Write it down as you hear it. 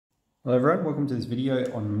Hello everyone, welcome to this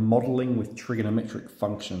video on modelling with trigonometric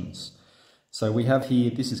functions. So we have here,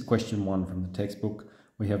 this is question 1 from the textbook.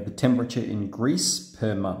 We have the temperature in Greece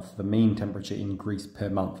per month, the mean temperature in Greece per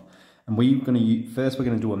month. And we're going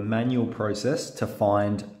to do a manual process to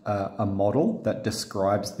find a model that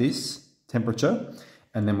describes this temperature.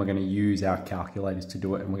 And then we're going to use our calculators to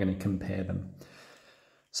do it and we're going to compare them.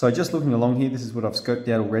 So just looking along here, this is what I've scoped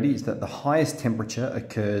out already, is that the highest temperature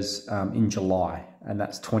occurs in July, and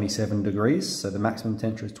that's 27 degrees. So the maximum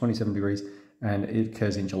temperature is 27 degrees and it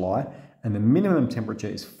occurs in July. And the minimum temperature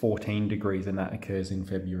is 14 degrees and that occurs in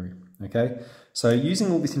February, okay? So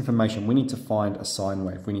using all this information, we need to find a sine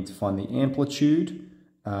wave. We need to find the amplitude,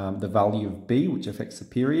 the value of B, which affects the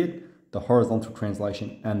period, the horizontal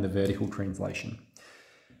translation, and the vertical translation.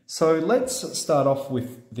 So let's start off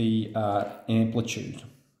with the amplitude.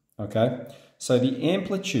 Okay, so the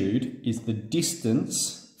amplitude is the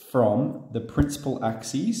distance from the principal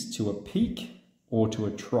axis to a peak or to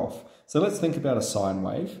a trough. So let's think about a sine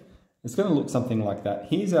wave. It's going to look something like that.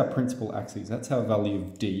 Here's our principal axis. That's our value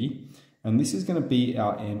of D. And this is going to be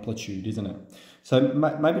our amplitude, isn't it? So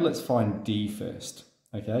maybe let's find D first.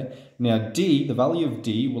 Okay, now D, the value of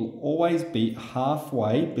D will always be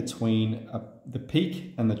halfway between the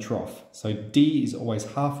peak and the trough. So D is always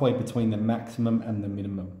halfway between the maximum and the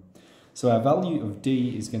minimum. So our value of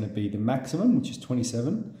D is going to be the maximum, which is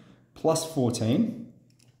 27, plus 14,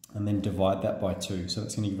 and then divide that by 2. So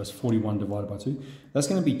that's going to give us 41 divided by 2. That's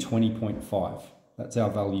going to be 20.5. That's our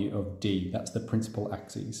value of D. That's the principal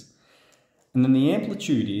axis. And then the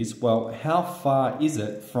amplitude is, well, how far is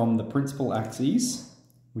it from the principal axis,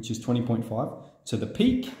 which is 20.5, to the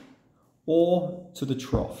peak or to the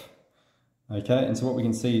trough? Okay, and so what we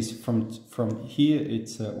can see is from here,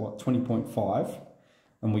 it's 20.5.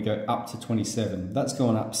 And we go up to 27. That's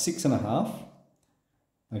going up 6.5.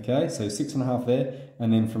 Okay, so 6.5 there.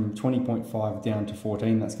 And then from 20.5 down to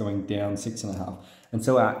 14, that's going down 6.5. And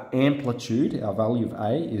so our amplitude, our value of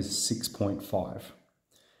A is 6.5.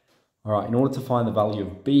 All right, in order to find the value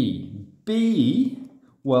of B,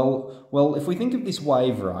 well, if we think of this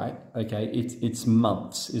wave, right, okay, it's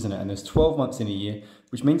months, isn't it? And there's 12 months in a year,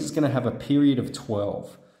 which means it's going to have a period of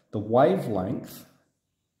 12. The wavelength,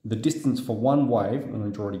 the distance for one wave, I'm going to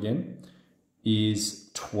draw it again, is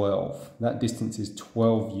 12. That distance is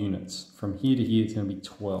 12 units. From here to here, it's going to be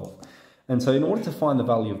 12. And so in order to find the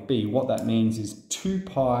value of B, what that means is 2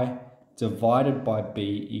 pi divided by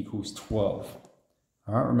B equals 12.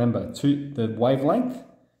 All right, remember, the wavelength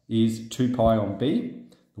is 2 pi on B.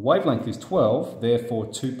 The wavelength is 12,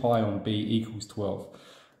 therefore 2 pi on B equals 12.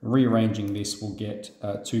 Rearranging this, we'll get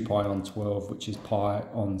 2 pi on 12, which is pi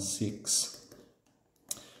on 6.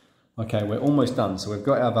 Okay, we're almost done. So we've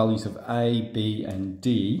got our values of A, B, and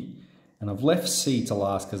D, and I've left C to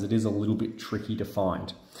last because it is a little bit tricky to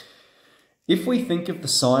find. If we think of the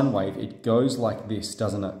sine wave, it goes like this,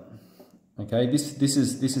 doesn't it? Okay, this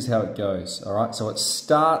is how it goes. All right, so it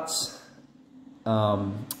starts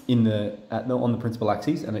on the principal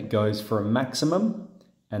axis, and it goes for a maximum,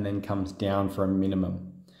 and then comes down for a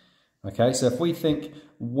minimum. Okay, so if we think,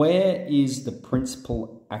 where is the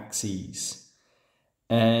principal axis?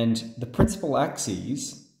 And the principal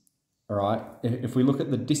axes, all right, if we look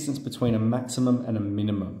at the distance between a maximum and a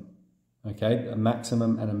minimum, okay, a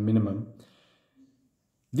maximum and a minimum,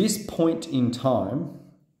 this point in time,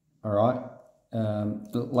 all right,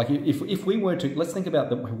 like if we were to, let's think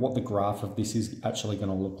about what the graph of this is actually going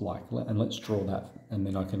to look like, and let's draw that, and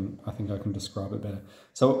then I think I can describe it better.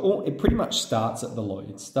 So it pretty much starts at the low.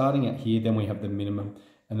 It's starting at here, then we have the minimum,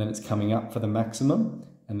 and then it's coming up for the maximum,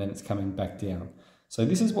 and then it's coming back down. So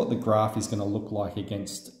this is what the graph is going to look like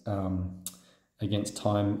against time.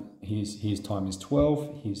 Here's time is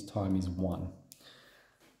 12, here's time is 1.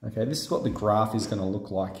 Okay, this is what the graph is going to look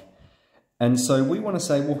like. And so we want to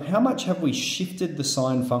say, well, how much have we shifted the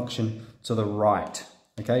sine function to the right?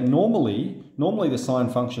 Okay, normally the sine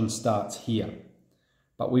function starts here,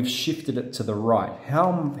 but we've shifted it to the right.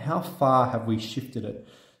 How far have we shifted it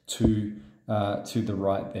to the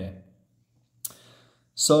right there?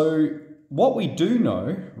 So what we do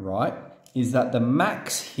know, right, is that the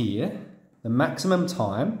max here, the maximum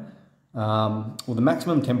time, the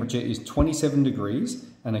maximum temperature is 27 degrees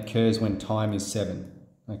and occurs when time is 7.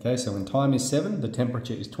 Okay, so when time is 7, the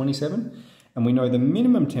temperature is 27, and we know the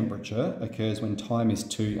minimum temperature occurs when time is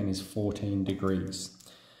 2 and is 14 degrees.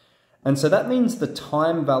 And so that means the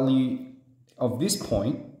time value of this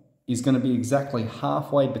point is going to be exactly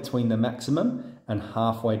halfway between the maximum and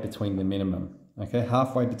halfway between the minimum. Okay,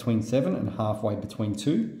 halfway between 7 and halfway between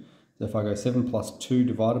 2. So if I go 7 plus 2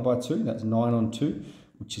 divided by 2, that's 9 on 2,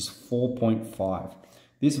 which is 4.5.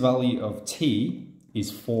 This value of T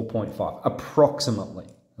is 4.5, approximately.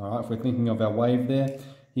 All right, if we're thinking of our wave there,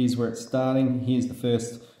 here's where it's starting. Here's the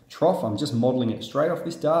first trough. I'm just modeling it straight off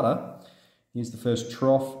this data. Here's the first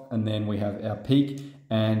trough, and then we have our peak.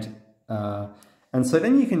 And so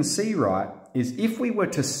then you can see, right, is if we were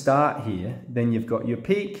to start here, then you've got your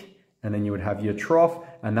peak, and then you would have your trough,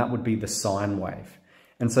 and that would be the sine wave.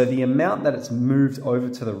 And so the amount that it's moved over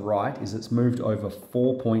to the right is it's moved over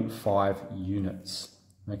 4.5 units.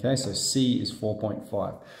 Okay, so C is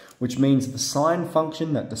 4.5, which means the sine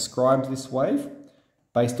function that describes this wave,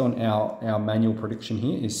 based on our manual prediction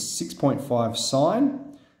here, is 6.5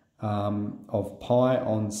 sine of pi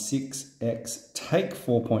on 6x, take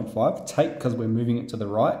 4.5, take because we're moving it to the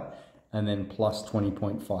right, and then plus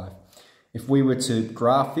 20.5. If we were to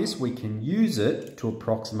graph this, we can use it to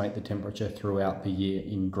approximate the temperature throughout the year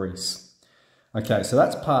in Greece. Okay, so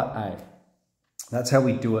that's part A. That's how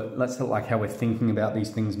we do it. That's like how we're thinking about these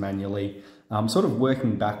things manually, sort of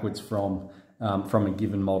working backwards from a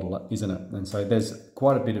given model, isn't it? And so there's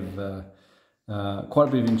quite a bit of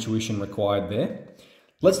intuition required there.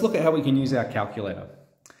 Let's look at how we can use our calculator.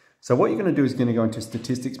 So what you're going to do is going to go into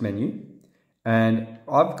statistics menu, and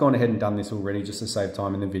I've gone ahead and done this already just to save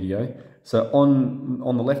time in the video. So on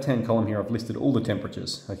the left-hand column here, I've listed all the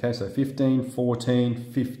temperatures. Okay, so 15,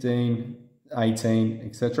 14, 15, 18,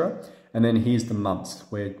 etc. And then here's the months,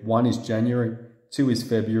 where 1 is January, 2 is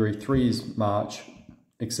February, 3 is March,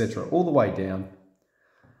 etc. All the way down.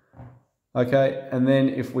 Okay, and then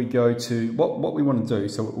if we go to what we want to do,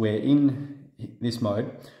 so we're in this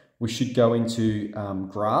mode, we should go into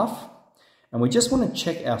graph, and we just want to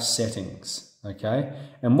check our settings. Okay,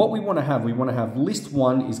 and what we want to have list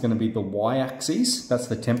 1 is going to be the y-axis, that's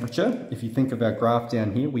the temperature. If you think of our graph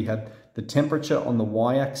down here, we had the temperature on the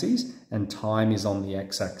y-axis and time is on the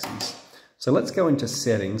x-axis. So let's go into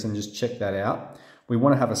settings and just check that out. We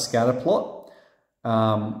want to have a scatter plot.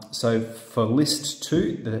 So for list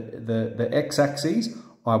 2, the x-axis,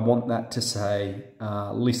 I want that to say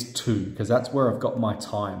list 2, because that's where I've got my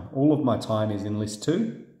time. All of my time is in list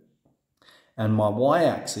 2, and my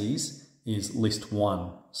y-axis is list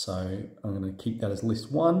 1. So I'm going to keep that as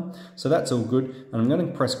list 1. So that's all good. And I'm going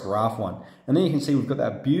to press graph 1. And then you can see we've got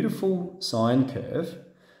that beautiful sine curve.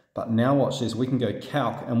 But now watch this. We can go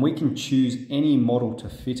calc, and we can choose any model to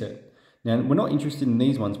fit it. Now, we're not interested in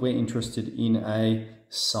these ones. We're interested in a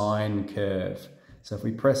sine curve. So if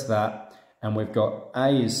we press that, and we've got A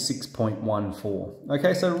is 6.14.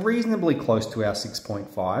 Okay, so reasonably close to our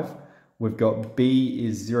 6.5. We've got B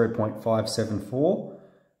is 0.574.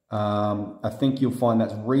 I think you'll find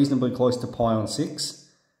that's reasonably close to pi on 6.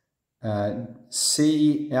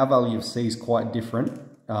 C, our value of C is quite different.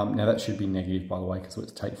 Now that should be negative, by the way, because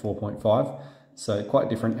it's take 4.5. So quite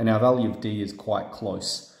different. And our value of D is quite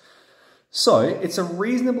close. So it's a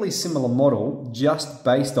reasonably similar model just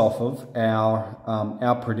based off of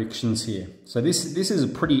our predictions here. So this is a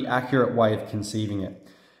pretty accurate way of conceiving it.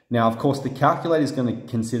 Now, of course, the calculator is going to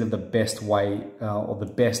consider the best way or the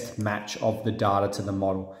best match of the data to the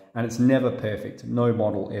model. And it's never perfect. No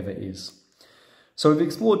model ever is. So we've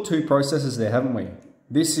explored 2 processes there, haven't we?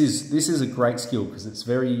 This is a great skill because it's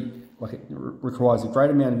very, like, it requires a great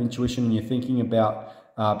amount of intuition, and you're thinking about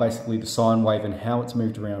basically the sine wave and how it's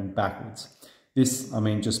moved around backwards. This, I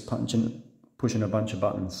mean, just pushing a bunch of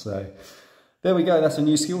buttons. So there we go. That's a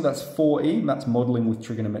new skill. That's 4E. That's modeling with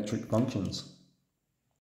trigonometric functions.